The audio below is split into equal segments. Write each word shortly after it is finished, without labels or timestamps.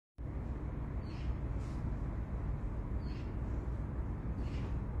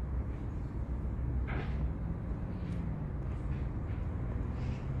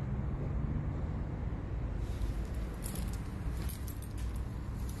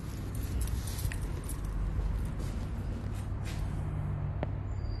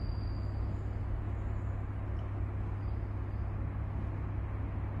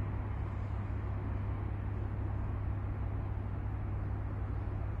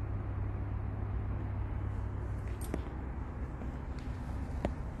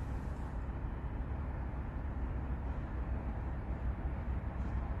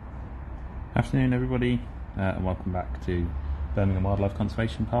Afternoon everybody, and welcome back to Birmingham Wildlife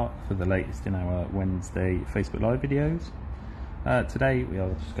Conservation Park for the latest in our Wednesday Facebook Live videos. Today we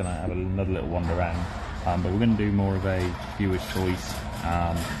are just going to have another little wander around, but we're going to do more of a viewer's choice.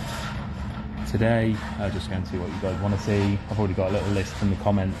 Today just going to see what you guys want to see. I've already got a little list in the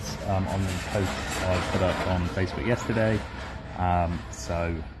comments on the posts I put up on Facebook yesterday,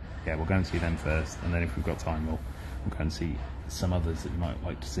 so yeah, we'll go and see them first, and then if we've got time we'll go and see some others that you might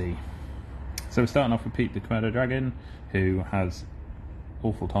like to see. So we're starting off with Pete the Komodo dragon, who has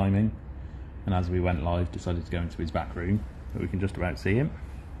awful timing, and as we went live decided to go into his back room, but we can just about see him.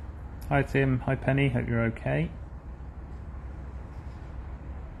 Hi Tim, hi Penny, hope you're okay.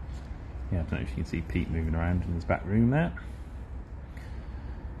 Yeah, I don't know if you can see Pete moving around in his back room there.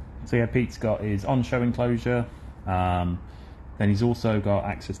 So yeah, Pete's got his on-show enclosure, then he's also got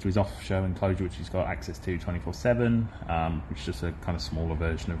access to his off-show enclosure, which he's got access to 24/7, which is just a kind of smaller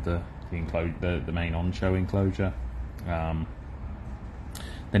version of the main on-show enclosure. Then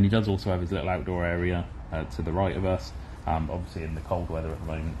he does also have his little outdoor area to the right of us. Obviously in the cold weather at the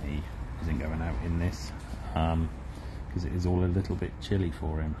moment he isn't going out in this because it is all a little bit chilly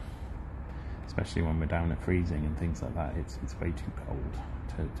for him, especially when we're down at freezing and things like that. It's way too cold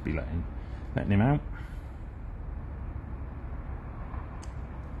to be letting him out.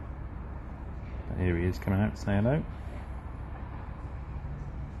 But here he is coming out to say hello.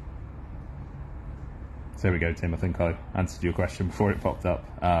 So there we go, Tim, I think I answered your question before it popped up.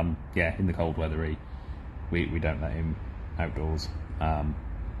 Yeah, in the cold weather we don't let him outdoors. Yeah,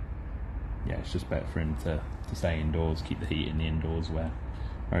 it's just better for him to stay indoors, keep the heat in the indoors where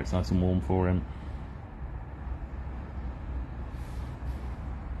it's nice and warm for him.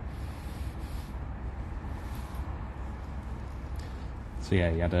 So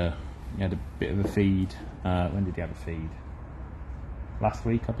yeah, he had a bit of a feed. When did he have a feed? Last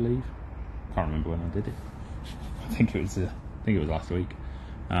week, I believe. Can't remember when I did it. I think it was last week.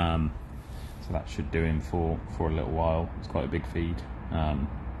 So that should do him for a little while. It's quite a big feed.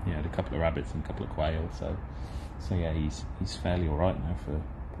 He had a couple of rabbits and a couple of quail. So yeah, he's fairly all right now for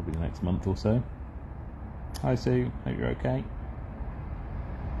probably the next month or so. Hi Sue, hope you're okay.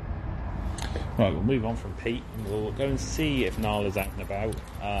 Right, we'll move on from Pete and we'll go and see if Nala's out and about.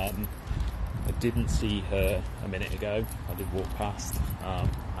 I didn't see her a minute ago. I did walk past and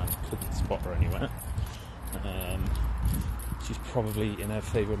couldn't spot her anywhere. She's probably in her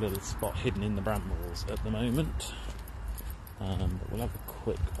favourite little spot hidden in the brambles at the moment. But we'll have a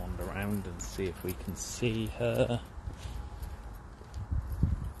quick wander around and see if we can see her.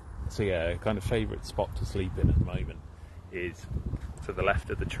 So yeah, kind of favourite spot to sleep in at the moment is to the left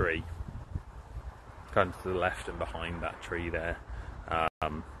of the tree. Kind of to the left and behind that tree there.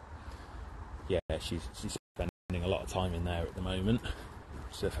 Yeah, she's spending a lot of time in there at the moment.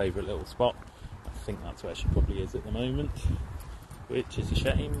 It's her favourite little spot. I think that's where she probably is at the moment, which is a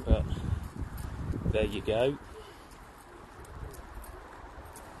shame, but there you go.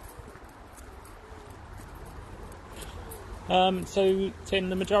 So Tim,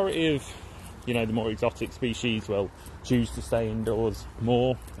 the majority of the more exotic species will choose to stay indoors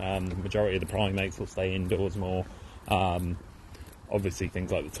more. The majority of the primates will stay indoors more. Obviously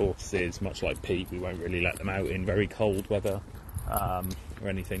things like the tortoises, much like Pete, we won't really let them out in very cold weather or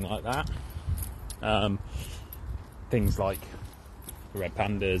anything like that. Things like red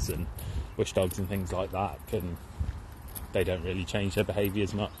pandas and bush dogs and things like that, they don't really change their behaviour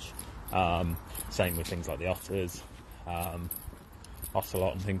as much. Same with things like the otters,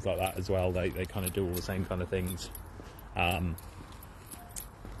 ocelot and things like that as well. They kind of do all the same kind of things.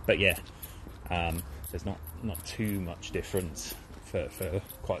 But yeah, there's not too much difference for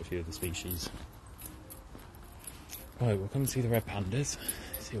quite a few of the species. Right, we'll come and see the red pandas,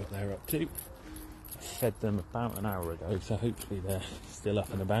 see what they're up to. I fed them about an hour ago, so hopefully they're still up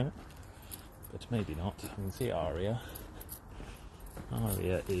and about, but maybe not. I can see Aria.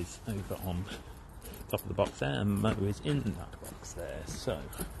 Aria is over on top of the box there, and Mo is in that box there. So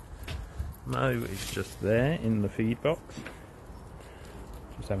Mo is just there in the feed box,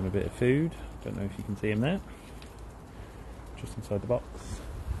 just having a bit of food. Don't know if you can see him there, just inside the box.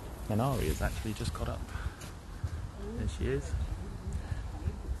 And Aria's actually just got up. There she is.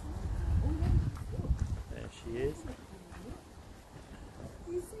 There she is.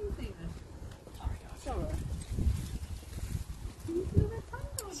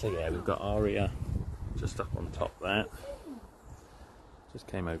 So yeah, we've got Aria just up on top there. Just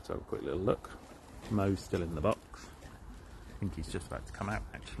came over to have a quick little look. Mo's still in the box. I think he's just about to come out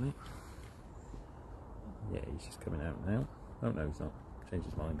actually. Yeah, he's just coming out now. Oh no, he's not. Changed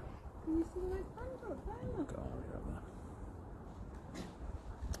his mind. Can you see the red panda up there? Got Aria up there.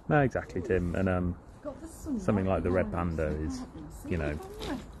 No, exactly, Tim. And something like the red panda is, you know,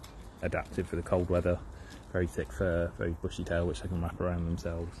 adapted for the cold weather. Very thick fur, very bushy tail, which they can wrap around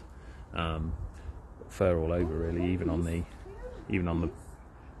themselves. Fur all over, really, even on the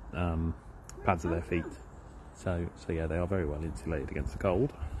pads of their feet. So yeah, they are very well insulated against the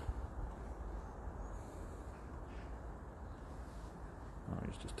cold. Oh,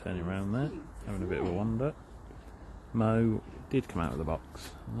 he's just turning around there, having a bit of a wander. Mo did come out of the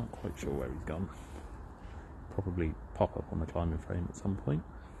box. I'm not quite sure where he's gone. Probably pop up on the climbing frame at some point.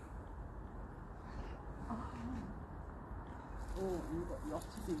 Oh, we've got the otters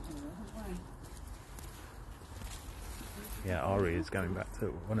in here, haven't we? Yeah, Ari is going back to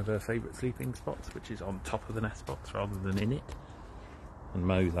one of her favourite sleeping spots, which is on top of the nest box rather than in it. And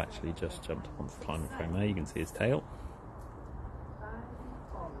Mo's actually just jumped up onto the climbing frame there. You can see his tail.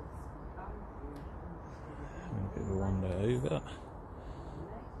 Having a bit of a wander over.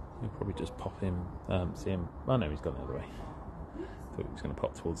 You'll probably just pop him, see him. Oh no, he's gone the other way. Thought he was going to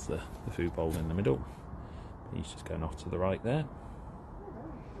pop towards the food bowl in the middle. But he's just going off to the right there.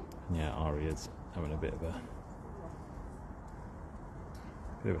 And yeah, Ari is having a bit of a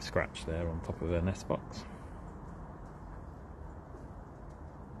scratch there on top of her nest box.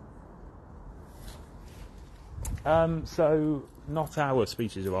 So not our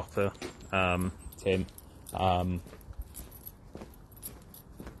species of otter, Tim.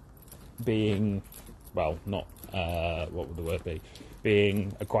 Being, well, not what would the word be?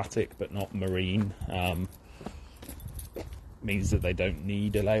 Being aquatic but not marine means that they don't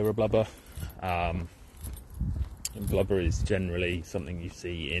need a layer of blubber. And blubber is generally something you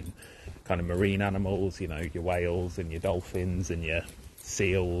see in kind of marine animals, you know, your whales and your dolphins and your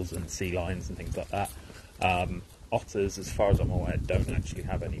seals and sea lions and things like that. Otters, as far as I'm aware, don't actually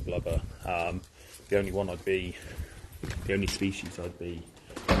have any blubber. The only species I'd be,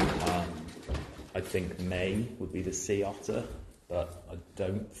 I think would be the sea otter, but I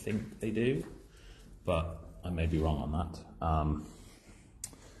don't think they do. But I may be wrong on that.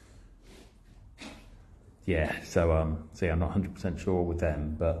 Yeah, so yeah, I'm not 100% sure with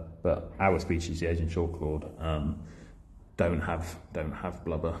them, but our species, the Asian short-clawed, don't have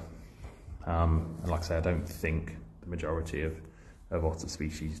blubber. And like I say, I don't think the majority of otter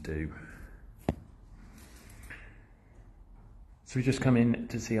species do. So we just come in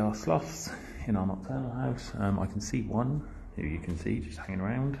to see our sloths in our nocturnal house. I can see one, who you can see just hanging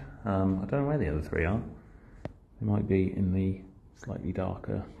around. I don't know where the other three are. They might be in the slightly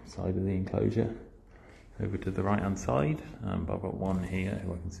darker side of the enclosure, over to the right hand side. But I've got one here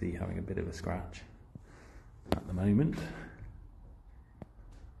who I can see having a bit of a scratch at the moment.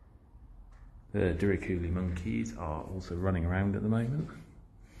 The Diriculi monkeys are also running around at the moment.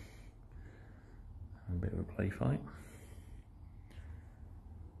 Having a bit of a play fight.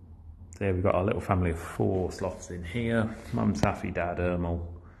 So yeah, we've got our little family of 4 sloths in here. Mum Safi, Dad Ermal,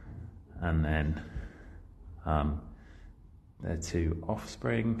 and then their 2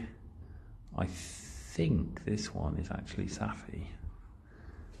 offspring. I think this one is actually Safi.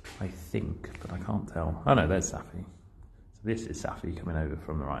 I think, but I can't tell. Oh no, there's Safi. So this is Safi coming over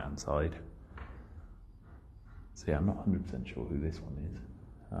from the right hand side. So yeah, I'm not 100% sure who this one is.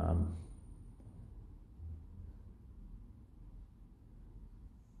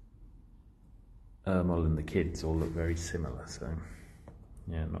 Ermal and the kids all look very similar, so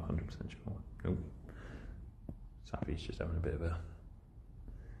yeah, not 100% sure. Nope. Safi's just having giving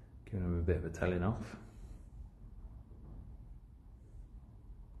him a bit of a telling off.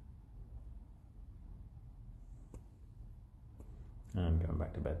 And going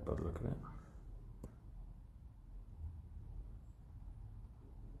back to bed by the look of it.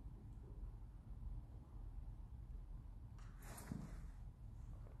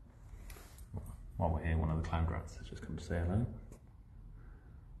 While we're here, one of the cloud rats has just come to say hello.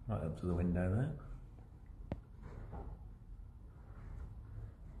 Right up to the window there.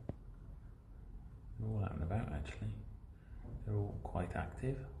 They're all out and about actually. They're all quite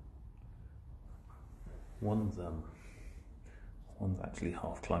active. One's actually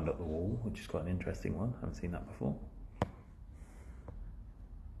half climbed up the wall, which is quite an interesting one. I haven't seen that before.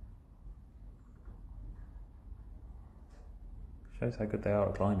 Shows how good they are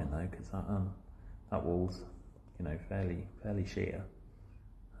at climbing though, because that wall's, you know, fairly sheer.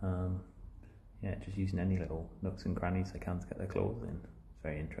 Yeah, just using any little nooks and crannies they can to get their claws in. It's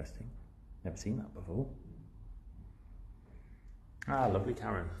very interesting. Never seen that before. Ah, lovely,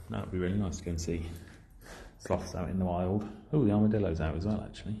 Karen. That would be really nice to go and see sloths out in the wild. Oh, the armadillo's out as well,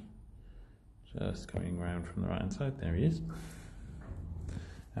 actually. Just coming around from the right hand side. There he is.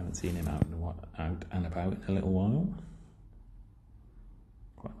 Haven't seen him out and about in a little while.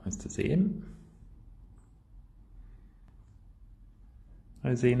 Quite nice to see him.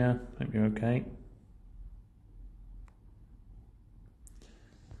 Hi Zena, hope you're okay.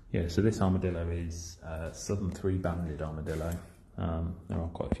 Yeah, so this armadillo is southern three-banded armadillo. There are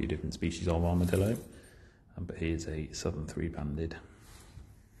quite a few different species of armadillo, but he is a southern three-banded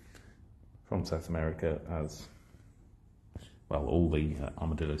from South America, as well all the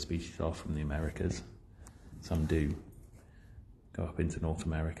armadillo species are from the Americas. Some do go up into North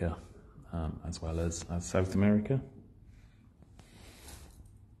America as well as South America.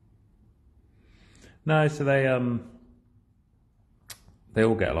 No, so they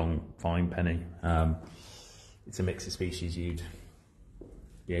all get along fine, Penny. It's a mix of species you'd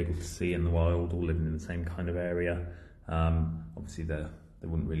be able to see in the wild, all living in the same kind of area. Obviously, they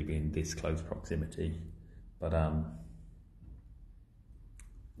wouldn't really be in this close proximity, but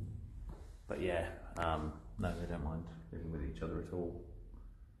yeah, no, they don't mind living with each other at all.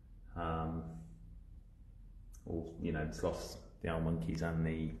 All, you know, the sloths, the owl monkeys, and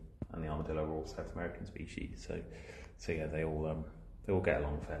the armadillo are all South American species. So yeah, they all get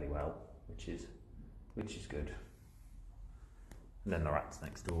along fairly well, which is good. And then the rats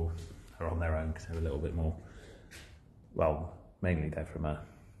next door are on their own because they're a little bit more, well, mainly they're from a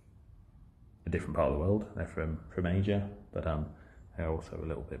different part of the world. They're from Asia, but they're also a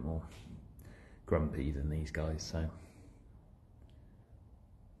little bit more grumpy than these guys. So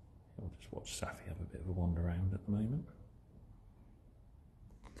we'll just watch Safi have a bit of a wander around at the moment.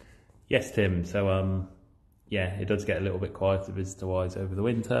 Yes, Tim. So yeah, it does get a little bit quieter visitor-wise over the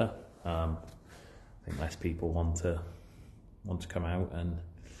winter. I think less people want to come out and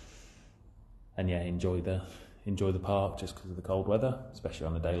yeah, enjoy the park just because of the cold weather, especially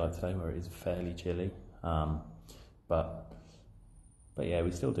on a day like today where it is fairly chilly. But yeah,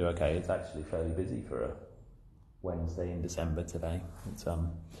 we still do okay. It's actually fairly busy for a Wednesday in December today. It's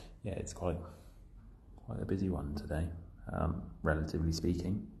yeah, it's quite a busy one today, relatively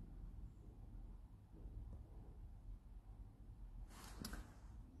speaking.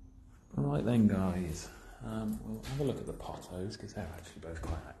 Right then, guys, we'll have a look at the pottos because they're actually both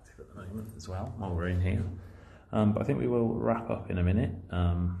quite active at the moment as well while we're in here. But I think we will wrap up in a minute.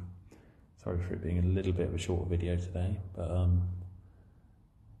 Sorry for it being a little bit of a shorter video today, but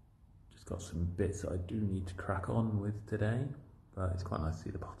just got some bits that I do need to crack on with today. But it's quite nice to see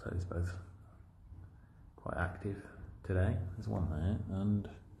the pottos both quite active today. There's one there, and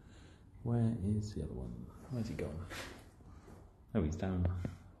where is the other one? Where's he gone? Oh, he's down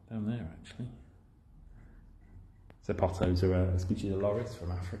there actually. So pottos are a species of loris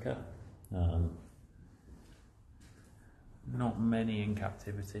from Africa. Not many in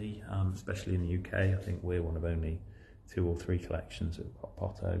captivity, especially in the UK. I think we're one of only 2 or 3 collections of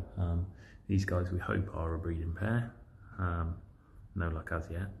potto. These guys we hope are a breeding pair. No luck as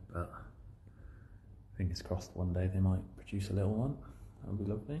yet, but fingers crossed one day they might produce a little one. That would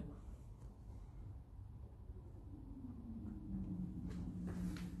be lovely.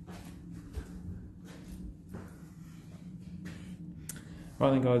 Right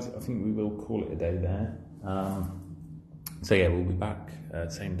then, guys, I think we will call it a day there. So yeah, we'll be back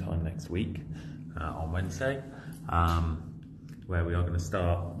same time next week on Wednesday, where we are going to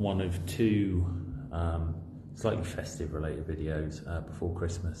start one of 2 slightly festive related videos before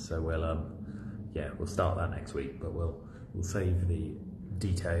Christmas. So we'll start that next week, but we'll save the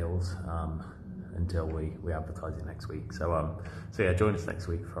details until we advertise it next week. So yeah, join us next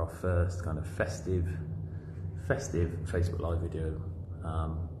week for our first kind of festive Facebook Live video.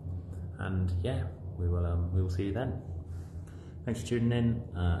 And yeah, we will see you then. Thanks for tuning in,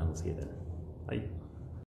 and we'll see you then. Bye.